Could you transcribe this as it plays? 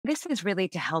this is really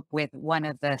to help with one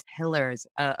of the pillars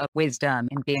of wisdom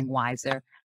and being wiser,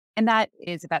 and that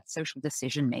is about social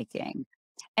decision making.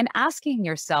 And asking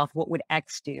yourself, what would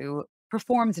X do,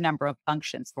 performs a number of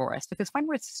functions for us because when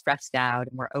we're stressed out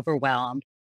and we're overwhelmed,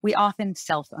 we often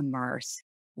self immerse.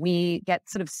 We get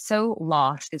sort of so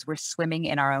lost as we're swimming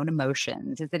in our own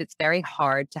emotions, is that it's very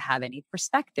hard to have any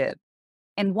perspective.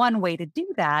 And one way to do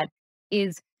that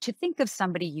is to think of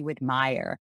somebody you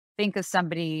admire. Think of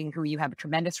somebody who you have a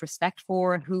tremendous respect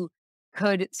for who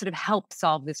could sort of help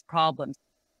solve this problem.